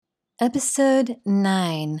Episode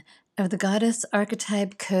 9 of the Goddess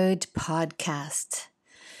Archetype Code podcast.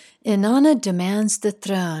 Inanna demands the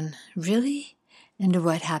throne. Really? And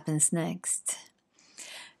what happens next?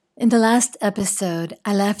 In the last episode,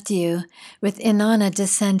 I left you with Inanna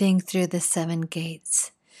descending through the 7 gates.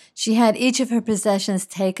 She had each of her possessions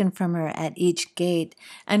taken from her at each gate,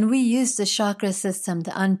 and we used the chakra system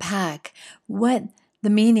to unpack what the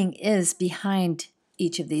meaning is behind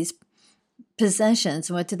each of these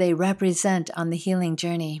possessions. What do they represent on the healing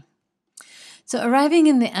journey? So arriving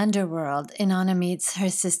in the underworld, Inanna meets her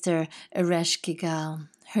sister Ereshkigal,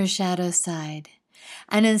 her shadow side.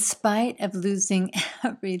 And in spite of losing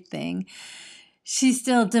everything, she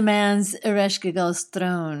still demands Ereshkigal's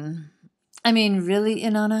throne. I mean, really,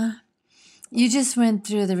 Inanna? You just went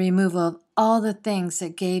through the removal of all the things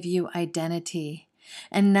that gave you identity.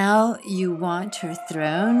 And now you want her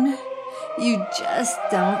throne? You just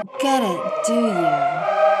don't get it, do you?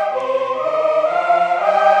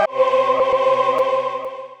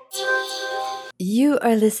 You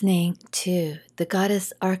are listening to the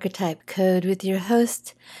Goddess Archetype Code with your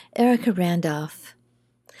host, Erica Randolph,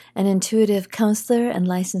 an intuitive counselor and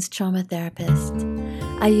licensed trauma therapist.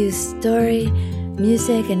 I use story,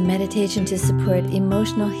 music, and meditation to support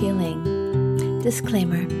emotional healing.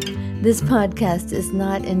 Disclaimer, this podcast is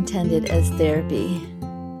not intended as therapy.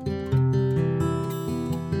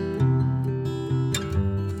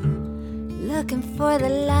 Looking for the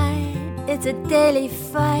light, it's a daily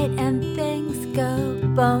fight and things go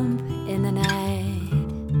bump in the night.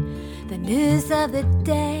 The news of the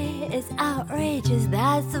day is outrageous,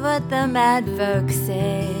 that's what the mad folks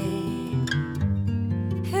say.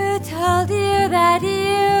 Who told you that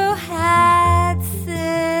you had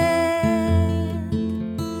sinned?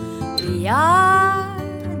 We are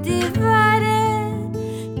divided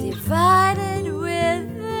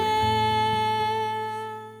within.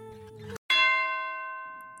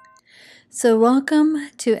 So welcome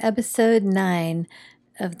to episode 9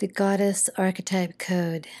 of the Goddess Archetype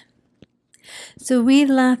Code. So we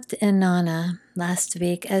left Inanna last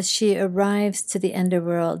week as she arrives to the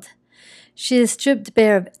underworld. She is stripped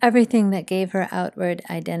bare of everything that gave her outward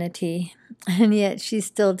identity, and yet she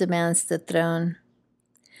still demands the throne.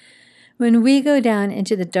 When we go down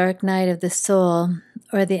into the dark night of the soul,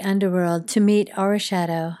 or the underworld, to meet our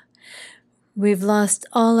shadow, we've lost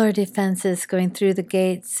all our defenses going through the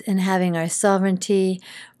gates and having our sovereignty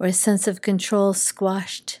or sense of control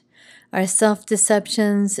squashed, our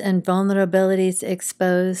self-deceptions and vulnerabilities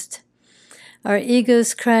exposed, our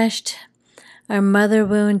egos crushed, our mother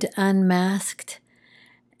wound unmasked,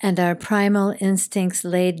 and our primal instincts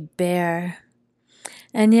laid bare.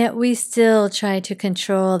 And yet we still try to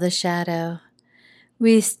control the shadow.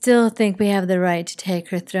 We still think we have the right to take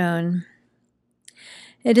her throne.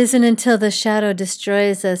 It isn't until the shadow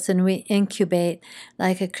destroys us and we incubate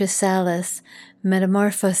like a chrysalis,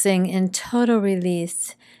 metamorphosing in total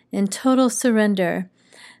release, in total surrender,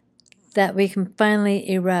 that we can finally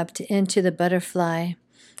erupt into the butterfly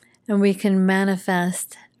and we can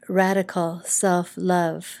manifest radical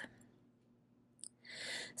self-love.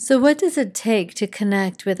 So what does it take to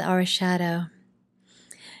connect with our shadow?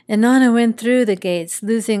 Inanna went through the gates,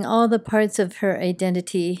 losing all the parts of her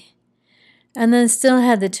identity, and then still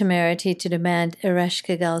had the temerity to demand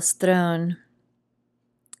Ereshkigal's throne.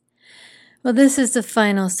 Well, this is the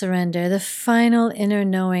final surrender, the final inner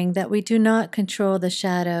knowing that we do not control the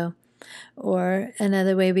shadow, or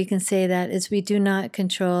another way we can say that is we do not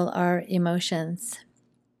control our emotions.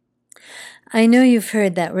 I know you've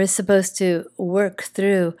heard that we're supposed to work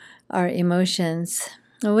through our emotions.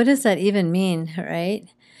 Well, what does that even mean, right?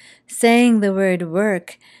 Saying the word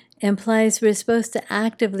work implies we're supposed to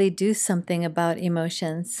actively do something about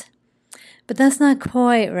emotions. But that's not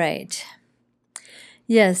quite right.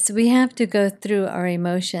 Yes, we have to go through our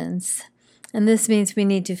emotions, and this means we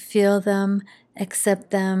need to feel them,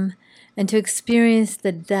 accept them, and to experience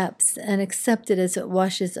the depths and accept it as it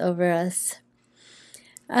washes over us.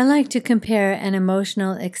 I like to compare an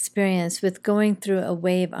emotional experience with going through a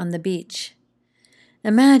wave on the beach.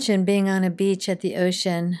 Imagine being on a beach at the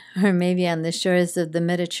ocean, or maybe on the shores of the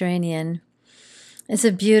Mediterranean. It's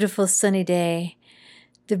a beautiful sunny day.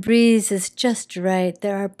 The breeze is just right.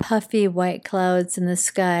 There are puffy white clouds in the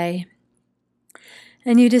sky.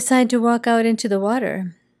 And you decide to walk out into the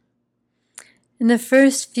water. In the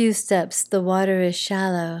first few steps, the water is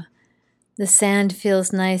shallow. The sand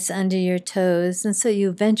feels nice under your toes, and so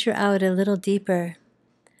you venture out a little deeper.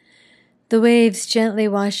 The waves gently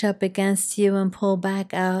wash up against you and pull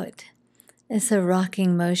back out. It's a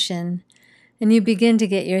rocking motion, and you begin to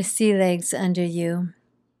get your sea legs under you.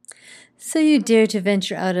 So you dare to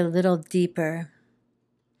venture out a little deeper.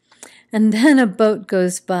 And then a boat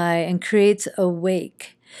goes by and creates a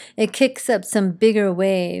wake. It kicks up some bigger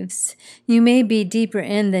waves. You may be deeper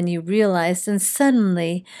in than you realized, and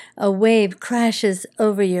suddenly a wave crashes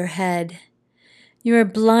over your head. You are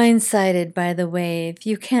blindsided by the wave.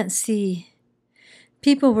 You can't see.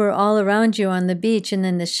 People were all around you on the beach and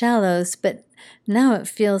in the shallows, but now it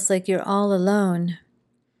feels like you're all alone.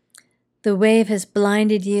 The wave has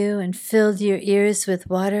blinded you and filled your ears with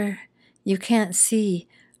water. You can't see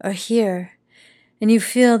or hear, and you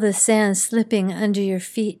feel the sand slipping under your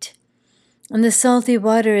feet. And the salty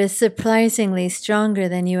water is surprisingly stronger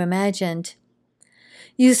than you imagined.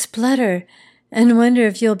 You splutter and wonder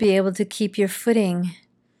if you'll be able to keep your footing.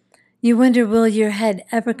 You wonder, will your head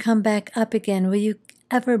ever come back up again? Will you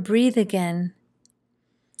ever breathe again?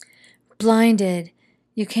 Blinded,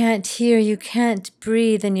 you can't hear, you can't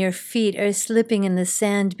breathe, and your feet are slipping in the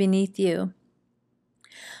sand beneath you.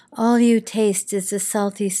 All you taste is the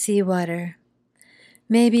salty seawater.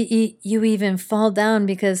 Maybe you even fall down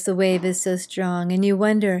because the wave is so strong, and you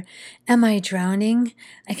wonder, am I drowning?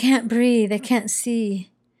 I can't breathe, I can't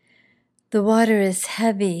see. The water is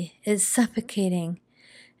heavy, it's suffocating,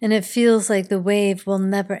 and it feels like the wave will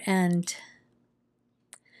never end.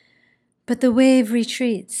 But the wave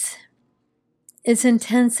retreats. Its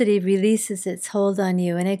intensity releases its hold on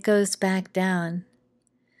you, and it goes back down.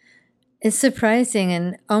 It's surprising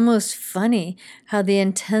and almost funny how the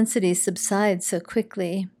intensity subsides so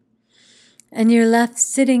quickly. And you're left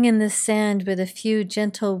sitting in the sand with a few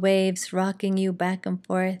gentle waves rocking you back and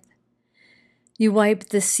forth. You wipe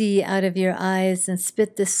the sea out of your eyes and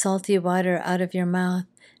spit the salty water out of your mouth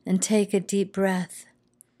and take a deep breath.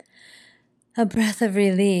 A breath of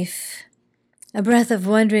relief. A breath of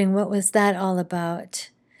wondering what was that all about.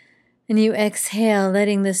 And you exhale,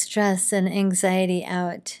 letting the stress and anxiety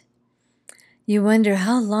out. You wonder,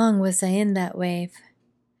 how long was I in that wave?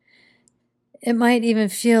 It might even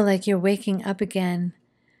feel like you're waking up again,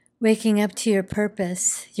 waking up to your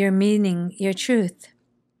purpose, your meaning, your truth.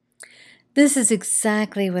 This is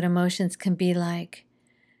exactly what emotions can be like.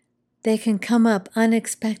 They can come up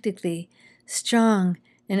unexpectedly, strong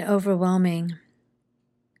and overwhelming.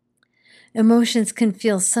 Emotions can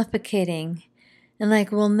feel suffocating and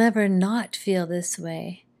like we'll never not feel this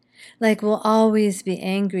way, like we'll always be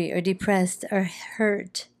angry or depressed or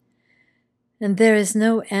hurt, and there is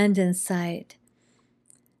no end in sight.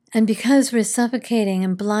 And because we're suffocating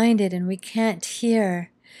and blinded and we can't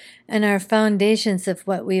hear, and our foundations of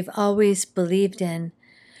what we've always believed in,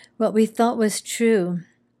 what we thought was true,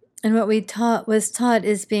 and what we was taught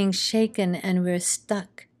is being shaken, and we're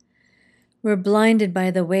stuck. We're blinded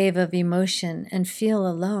by the wave of emotion and feel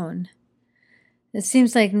alone. It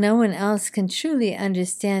seems like no one else can truly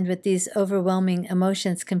understand what these overwhelming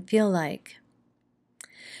emotions can feel like.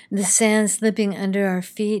 The sand slipping under our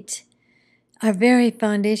feet, our very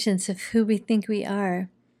foundations of who we think we are.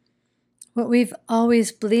 What we've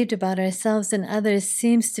always believed about ourselves and others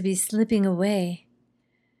seems to be slipping away.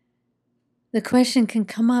 The question can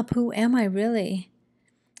come up, who am I really?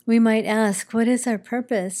 We might ask, what is our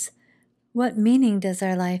purpose? What meaning does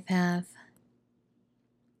our life have?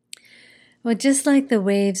 Well, just like the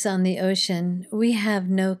waves on the ocean, we have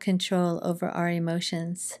no control over our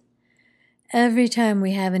emotions. Every time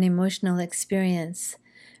we have an emotional experience,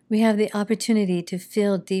 we have the opportunity to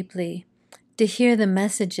feel deeply, to hear the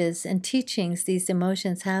messages and teachings these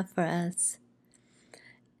emotions have for us.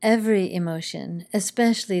 Every emotion,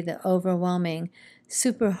 especially the overwhelming,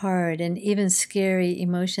 super hard, and even scary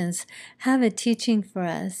emotions, have a teaching for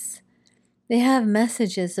us. They have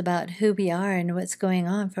messages about who we are and what's going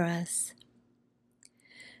on for us.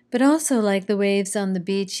 But also, like the waves on the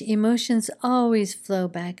beach, emotions always flow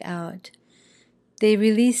back out. They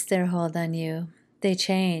release their hold on you. They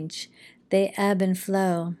change. They ebb and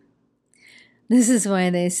flow. This is why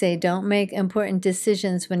they say don't make important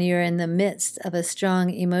decisions when you're in the midst of a strong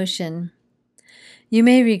emotion. You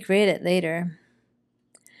may regret it later.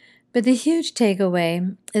 But the huge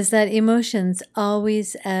takeaway is that emotions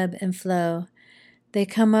always ebb and flow. They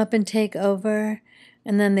come up and take over,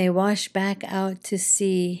 and then they wash back out to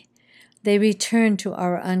sea. They return to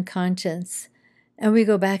our unconscious, and we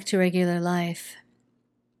go back to regular life.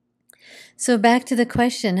 So back to the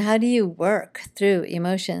question, how do you work through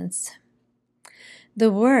emotions? The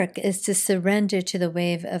work is to surrender to the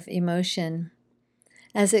wave of emotion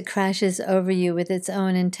as it crashes over you with its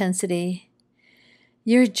own intensity.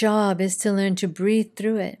 Your job is to learn to breathe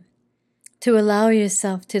through it, to allow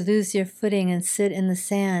yourself to lose your footing and sit in the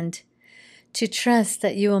sand, to trust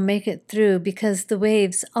that you will make it through because the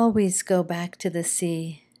waves always go back to the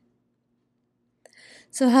sea.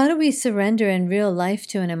 So how do we surrender in real life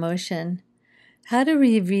to an emotion? How do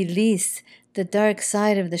we release the dark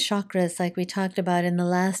side of the chakras like we talked about in the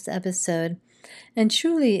last episode and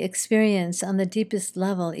truly experience on the deepest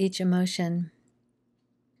level each emotion?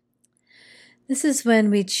 This is when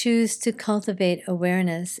we choose to cultivate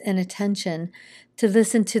awareness and attention to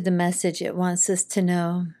listen to the message it wants us to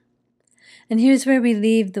know. And here's where we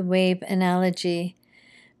leave the wave analogy,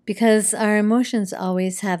 because our emotions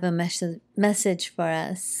always have a message for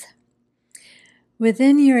us.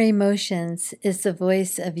 Within your emotions is the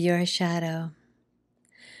voice of your shadow.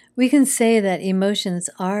 We can say that emotions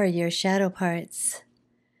are your shadow parts.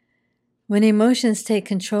 When emotions take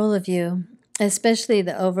control of you, especially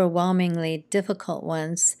the overwhelmingly difficult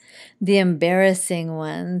ones, the embarrassing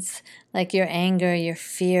ones, like your anger, your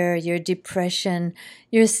fear, your depression,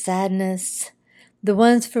 your sadness, the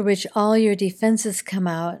ones for which all your defenses come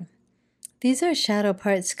out, these are shadow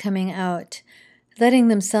parts coming out, letting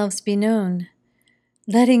themselves be known,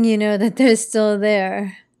 letting you know that they're still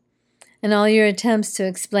there. And all your attempts to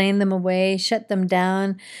explain them away, shut them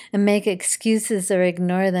down, and make excuses or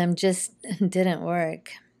ignore them just didn't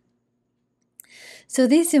work. So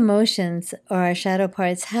these emotions, or our shadow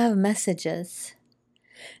parts, have messages.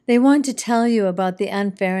 They want to tell you about the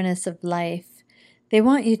unfairness of life. They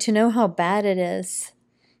want you to know how bad it is.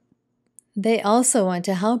 They also want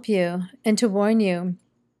to help you and to warn you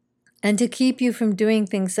and to keep you from doing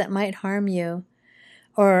things that might harm you.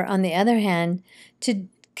 Or, on the other hand, to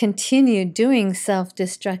continue doing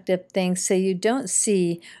self-destructive things so you don't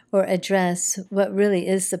see or address what really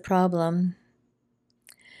is the problem.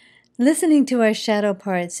 Listening to our shadow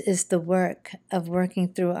parts is the work of working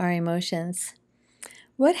through our emotions.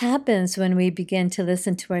 What happens when we begin to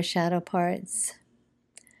listen to our shadow parts?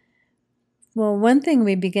 Well, one thing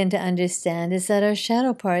we begin to understand is that our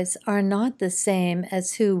shadow parts are not the same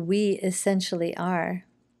as who we essentially are.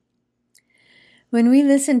 When we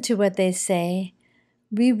listen to what they say,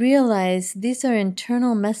 we realize these are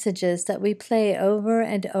internal messages that we play over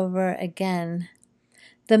and over again.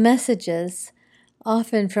 The messages,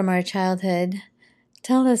 often from our childhood,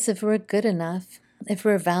 tell us if we're good enough, if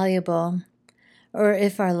we're valuable, or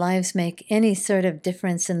if our lives make any sort of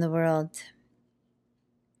difference in the world.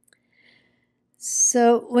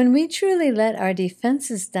 So when we truly let our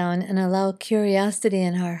defenses down and allow curiosity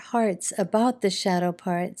in our hearts about the shadow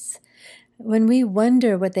parts, when we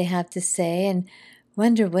wonder what they have to say and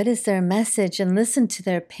wonder what is their message and listen to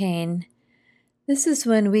their pain, this is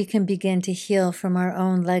when we can begin to heal from our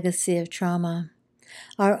own legacy of trauma,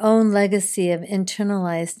 our own legacy of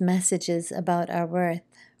internalized messages about our worth.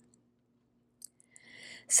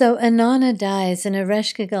 So Inanna dies and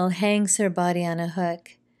Ereshkigal hangs her body on a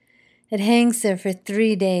hook. It hangs there for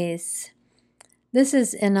 3 days. This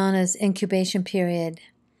is Inanna's incubation period.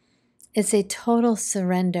 It's a total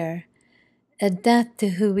surrender, a death to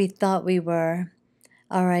who we thought we were,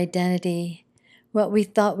 our identity, what we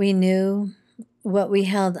thought we knew, what we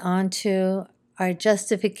held on to, our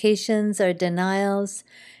justifications, our denials,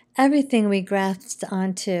 everything we grasped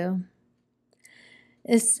onto.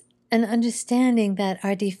 It's an understanding that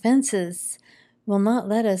our defenses will not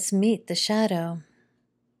let us meet the shadow.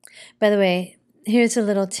 By the way, here's a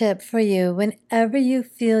little tip for you. Whenever you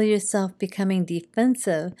feel yourself becoming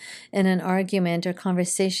defensive in an argument or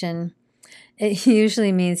conversation, it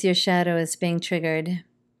usually means your shadow is being triggered.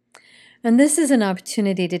 And this is an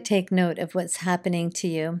opportunity to take note of what's happening to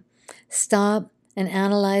you. Stop and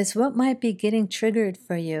analyze what might be getting triggered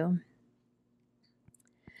for you.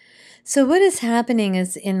 So what is happening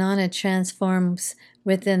as Inanna transforms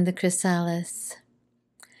within the chrysalis?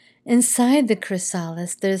 Inside the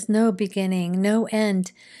chrysalis, there's no beginning, no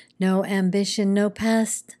end, no ambition, no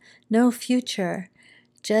past, no future,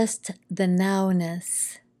 just the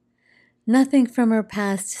nowness. Nothing from her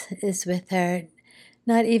past is with her,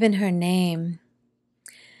 not even her name.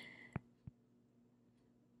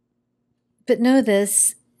 But know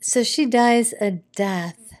this, so she dies a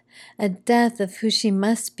death of who she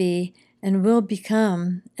must be and will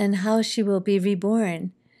become and how she will be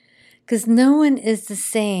reborn. Because no one is the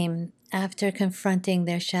same after confronting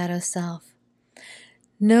their shadow self.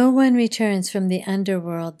 No one returns from the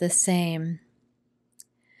underworld the same.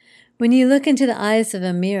 When you look into the eyes of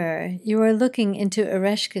a mirror, you are looking into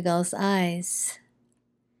Ereshkigal's eyes.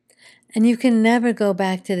 And you can never go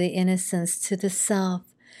back to the innocence, to the self,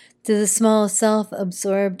 to the small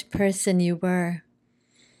self-absorbed person you were.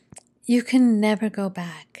 You can never go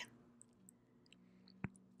back.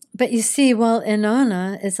 But you see, while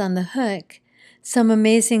Inanna is on the hook, some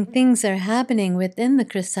amazing things are happening within the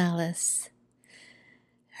chrysalis.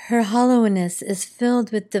 Her hollowness is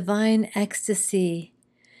filled with divine ecstasy.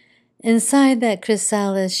 Inside that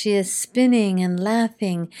chrysalis, she is spinning and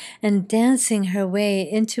laughing and dancing her way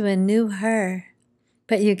into a new her.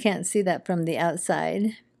 But you can't see that from the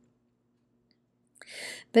outside.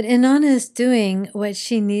 But Inanna is doing what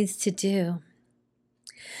she needs to do.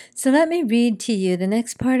 So let me read to you the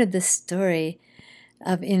next part of the story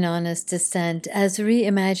of Inanna's descent as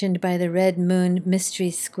reimagined by the Red Moon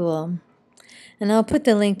Mystery School. And I'll put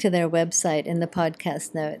the link to their website in the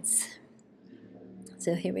podcast notes.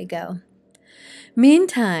 So here we go.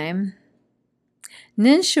 Meantime,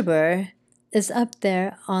 Ninshubur is up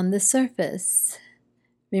there on the surface.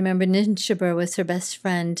 Remember, Ninshubur was her best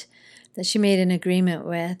friend that she made an agreement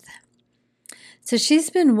with. So she's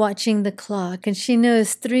been watching the clock, and she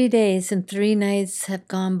knows 3 days and 3 nights have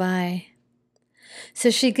gone by. So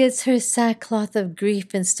she gets her sackcloth of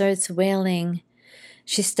grief and starts wailing.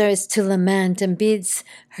 She starts to lament and beats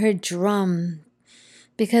her drum,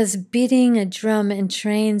 because beating a drum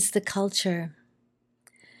entrains the culture.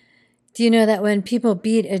 Do you know that when people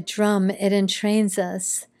beat a drum, it entrains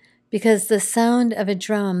us? Because the sound of a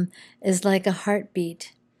drum is like a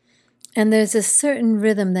heartbeat. And there's a certain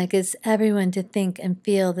rhythm that gets everyone to think and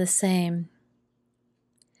feel the same.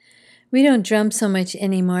 We don't drum so much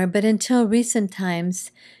anymore, but until recent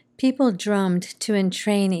times, people drummed to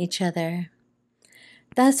entrain each other.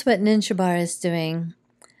 That's what Ninshubur is doing.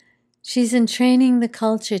 She's entraining the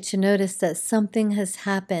culture to notice that something has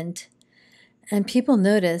happened. And people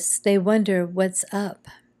notice, they wonder what's up.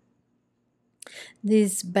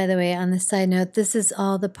 These, by the way, on the side note, this is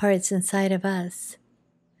all the parts inside of us.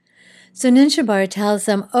 So Ninshubur tells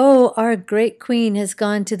them, oh, our great queen has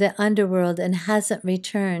gone to the underworld and hasn't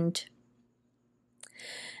returned.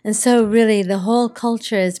 And so really the whole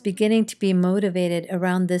culture is beginning to be motivated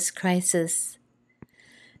around this crisis.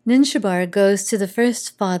 Ninshubur goes to the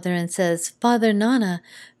first father and says, Father Nana,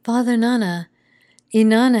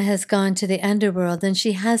 Inanna has gone to the underworld and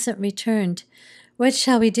she hasn't returned. What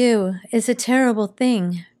shall we do? It's a terrible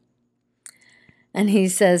thing. And he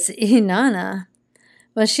says, Inanna?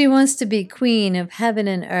 Well, she wants to be queen of heaven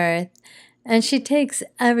and earth, and she takes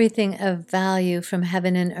everything of value from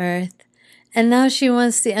heaven and earth. And now she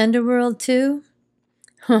wants the underworld too?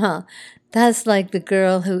 Well, that's like the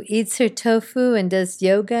girl who eats her tofu and does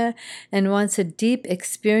yoga and wants a deep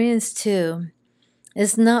experience too.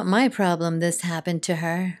 It's not my problem this happened to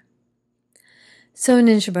her. So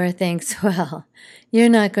Ninshubur thinks, well, you're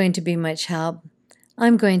not going to be much help.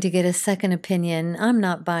 I'm going to get a second opinion. I'm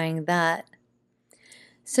not buying that.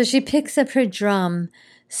 So she picks up her drum,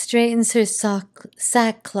 straightens her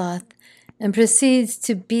sackcloth, and proceeds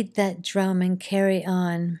to beat that drum and carry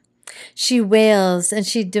on. She wails and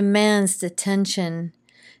she demands attention.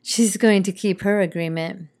 She's going to keep her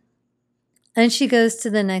agreement. And she goes to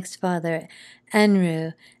the next father,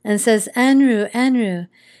 Anru, and says, Anru,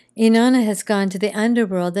 Inanna has gone to the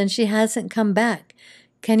underworld and she hasn't come back.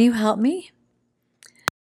 Can you help me?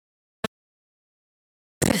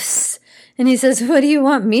 And he says, what do you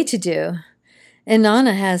want me to do?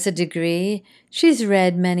 Inanna has a degree. She's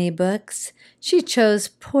read many books. She chose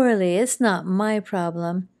poorly. It's not my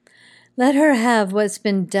problem. Let her have what's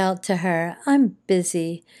been dealt to her. I'm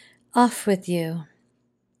busy. Off with you.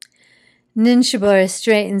 Ninshubur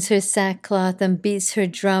straightens her sackcloth and beats her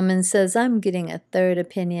drum and says, I'm getting a third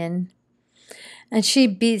opinion. And she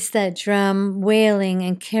beats that drum, wailing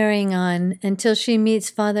and carrying on until she meets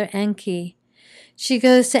Father Enki. She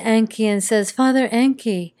goes to Enki and says, Father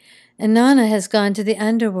Enki, Inanna has gone to the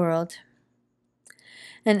underworld.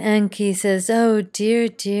 And Enki says, oh, dear,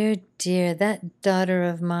 that daughter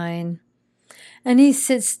of mine. And he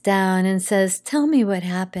sits down and says, tell me what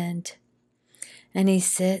happened. And he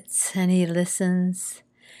sits and he listens.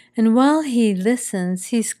 And while he listens,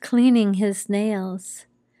 he's cleaning his nails.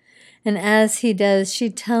 And as he does,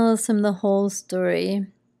 she tells him the whole story.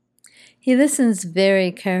 He listens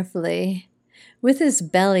very carefully, with his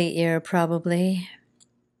belly ear probably.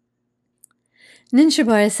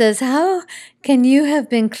 Ninshubur says, how can you have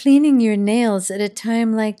been cleaning your nails at a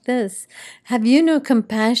time like this? Have you no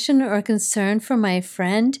compassion or concern for my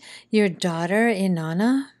friend, your daughter,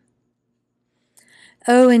 Inanna?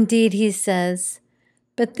 Oh, indeed, he says,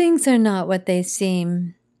 but things are not what they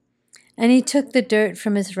seem. And he took the dirt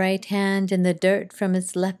from his right hand and the dirt from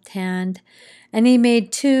his left hand, and he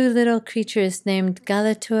made 2 little creatures named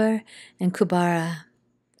Galatur and Kubara.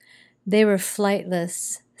 They were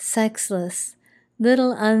flightless, sexless,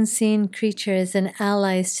 little unseen creatures and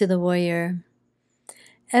allies to the warrior.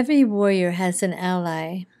 Every warrior has an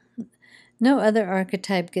ally. No other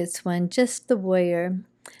archetype gets one, just the warrior.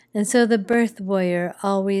 And so the birth warrior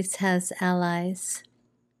always has allies.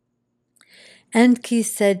 Enki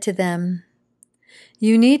said to them,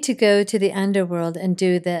 You need to go to the underworld and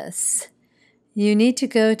do this. You need to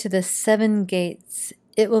go to the 7 gates.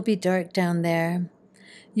 It will be dark down there.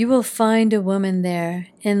 You will find a woman there,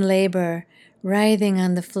 in labor, writhing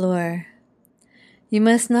on the floor. You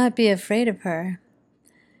must not be afraid of her.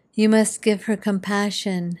 You must give her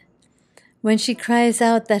compassion. When she cries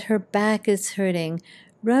out that her back is hurting,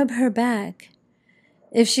 rub her back.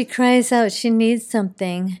 If she cries out she needs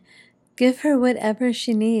something, give her whatever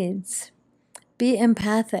she needs. Be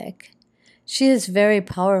empathic. She is very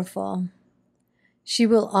powerful. She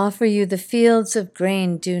will offer you the fields of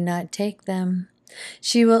grain, do not take them.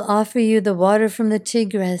 She will offer you the water from the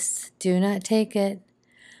Tigris, do not take it.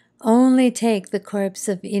 Only take the corpse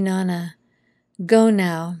of Inanna. Go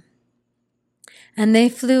now. And they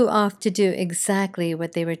flew off to do exactly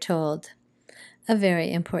what they were told. A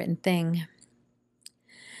very important thing.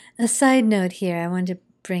 A side note here I want to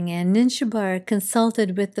bring in. Ninshabar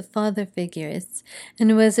consulted with the father figures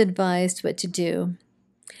and was advised what to do.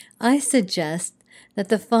 I suggest that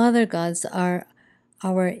the father gods are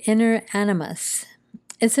our inner animus.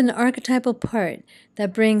 It's an archetypal part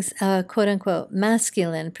that brings a quote-unquote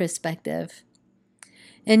masculine perspective.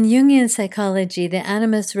 In Jungian psychology, the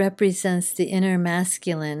animus represents the inner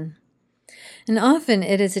masculine. And often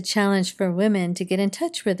it is a challenge for women to get in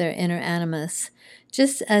touch with their inner animus,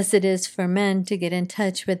 just as it is for men to get in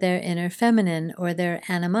touch with their inner feminine or their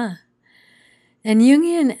anima. In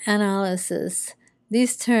Jungian analysis,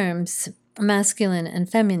 these terms, masculine and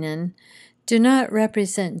feminine, do not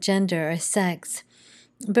represent gender or sex,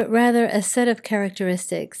 but rather a set of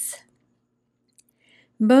characteristics.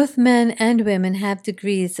 Both men and women have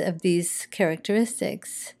degrees of these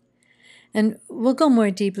characteristics. And we'll go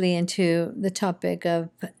more deeply into the topic of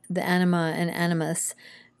the anima and animus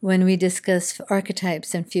when we discuss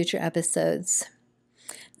archetypes in future episodes.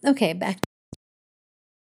 Okay, back.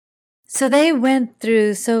 So they went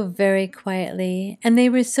through so very quietly, and they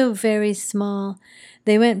were so very small.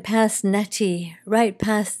 They went past Neti, right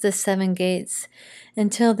past the 7 gates,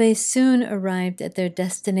 until they soon arrived at their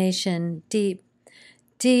destination, deep,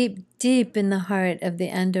 deep, deep in the heart of the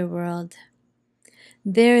underworld.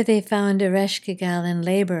 There they found Ereshkigal in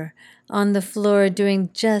labor, on the floor doing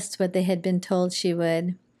just what they had been told she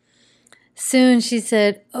would. Soon she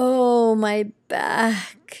said, "Oh, my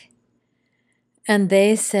back." And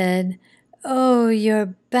they said, "Oh,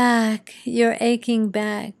 your back, your aching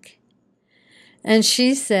back." And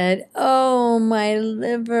she said, "Oh, my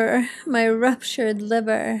liver, my ruptured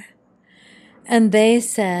liver." And they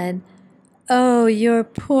said, "Oh, your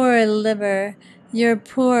poor liver, your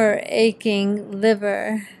poor aching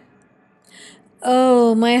liver."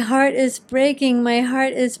 "Oh, my heart is breaking,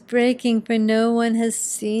 for no one has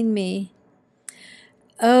seen me."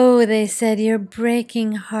 "Oh," they said, "your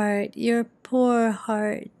breaking heart, your poor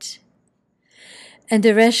heart." And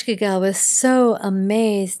Ereshkigal was so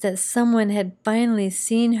amazed that someone had finally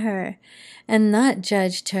seen her and not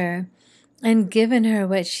judged her and given her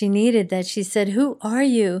what she needed, that she said, "Who are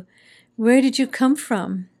you? Where did you come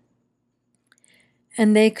from?"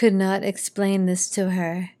 And they could not explain this to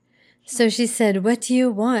her. So she said, "What do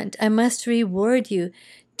you want? I must reward you.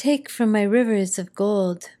 Take from my rivers of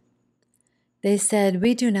gold." They said,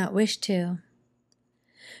 "We do not wish to."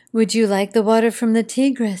 "Would you like the water from the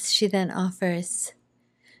Tigris?" she then offers.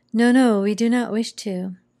 "No, no, we do not wish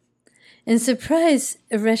to." In surprise,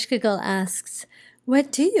 Ereshkigal asks,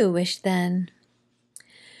 "What do you wish then?"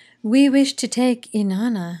 "We wish to take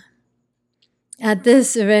Inanna." At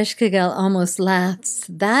this, Ereshkigal almost laughs.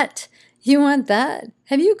 "That? You want that?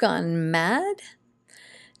 Have you gone mad?"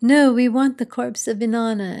 "No, we want the corpse of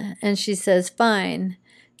Inanna." And she says, "Fine,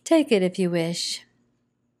 take it if you wish."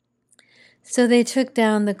 So they took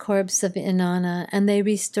down the corpse of Inanna, and they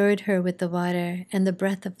restored her with the water and the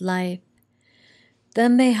breath of life.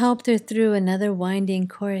 Then they helped her through another winding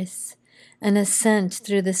course, an ascent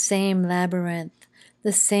through the same labyrinth,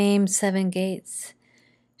 the same 7 gates.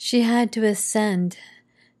 She had to ascend,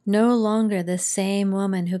 no longer the same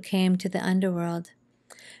woman who came to the underworld,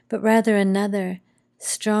 but rather another,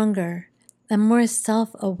 stronger, a more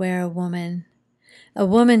self-aware woman. A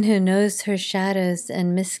woman who knows her shadows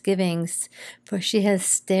and misgivings, for she has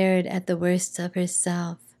stared at the worst of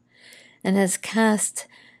herself and has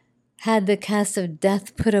had the cast of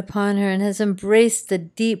death put upon her and has embraced the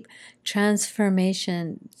deep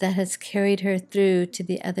transformation that has carried her through to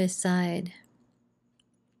the other side.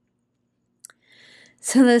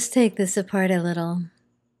 So let's take this apart a little.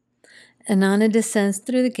 Inanna descends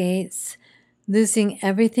through the gates, losing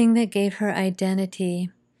everything that gave her identity,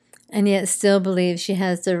 and yet still believes she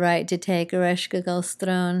has the right to take Ereshkigal's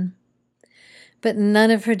throne. But none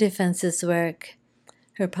of her defenses work.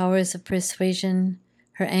 Her powers of persuasion,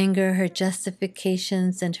 her anger, her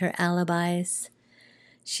justifications, and her alibis.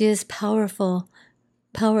 She is powerless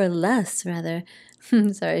rather.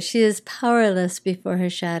 She is powerless before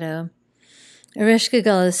her shadow.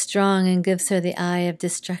 Ereshkigal is strong and gives her the eye of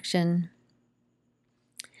destruction.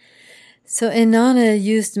 So Inanna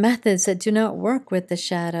used methods that do not work with the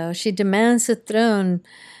shadow. She demands the throne,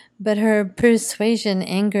 but her persuasion,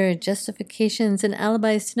 anger, justifications, and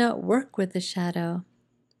alibis do not work with the shadow.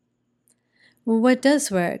 Well, what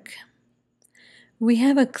does work? We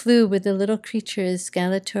have a clue with the little creatures,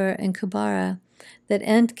 Galator and Kubara, that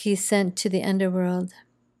Enki sent to the underworld.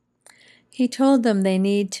 He told them they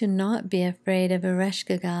need to not be afraid of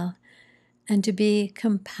Ereshkigal and to be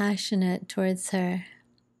compassionate towards her.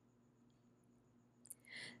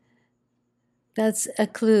 That's a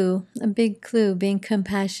clue, a big clue, being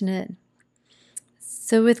compassionate.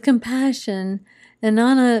 So with compassion,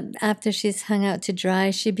 Inanna, after she's hung out to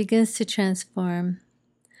dry, she begins to transform.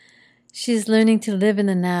 She's learning to live in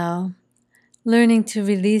the now, learning to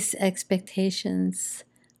release expectations,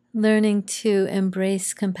 learning to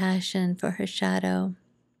embrace compassion for her shadow.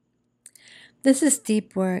 This is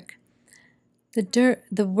deep work. The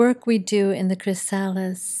work we do in the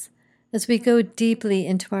chrysalis, as we go deeply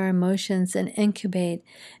into our emotions and incubate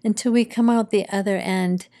until we come out the other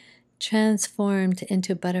end, transformed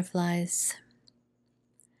into butterflies.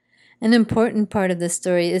 An important part of the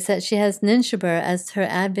story is that she has Ninshubur as her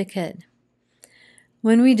advocate.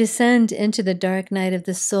 When we descend into the dark night of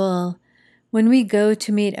the soul, when we go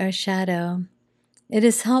to meet our shadow, it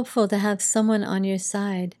is helpful to have someone on your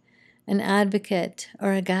side, an advocate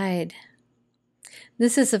or a guide.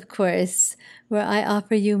 This is, of course, where I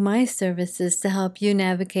offer you my services to help you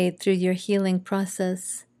navigate through your healing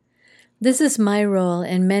process. This is my role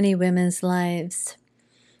in many women's lives.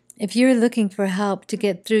 If you're looking for help to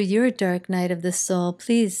get through your dark night of the soul,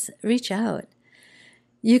 please reach out.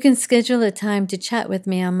 You can schedule a time to chat with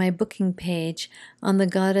me on my booking page on the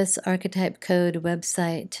Goddess Archetype Code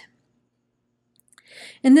website.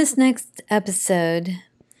 In this next episode,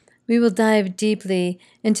 we will dive deeply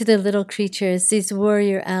into the little creatures, these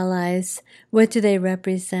warrior allies. What do they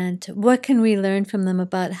represent? What can we learn from them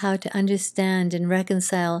about how to understand and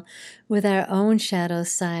reconcile with our own shadow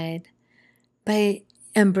side by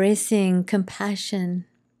embracing compassion?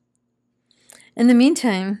 In the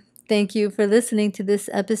meantime, thank you for listening to this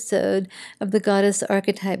episode of the Goddess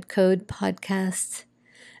Archetype Code podcast,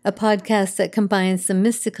 a podcast that combines the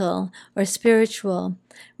mystical or spiritual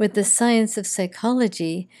with the science of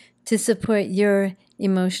psychology to support your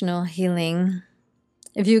emotional healing.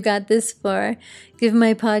 If you got this far, give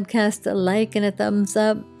my podcast a like and a thumbs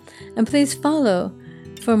up, and please follow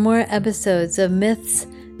for more episodes of myths,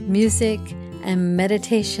 music, and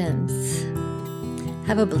meditations.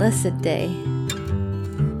 Have a blessed day.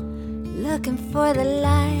 Looking for the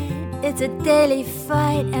light, it's a daily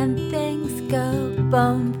fight, and things go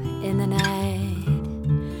bump in the night.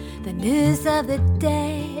 The news of the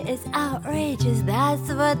day is outrageous, that's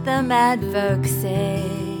what the mad folks say.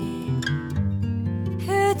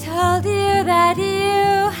 Who told you that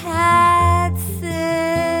you had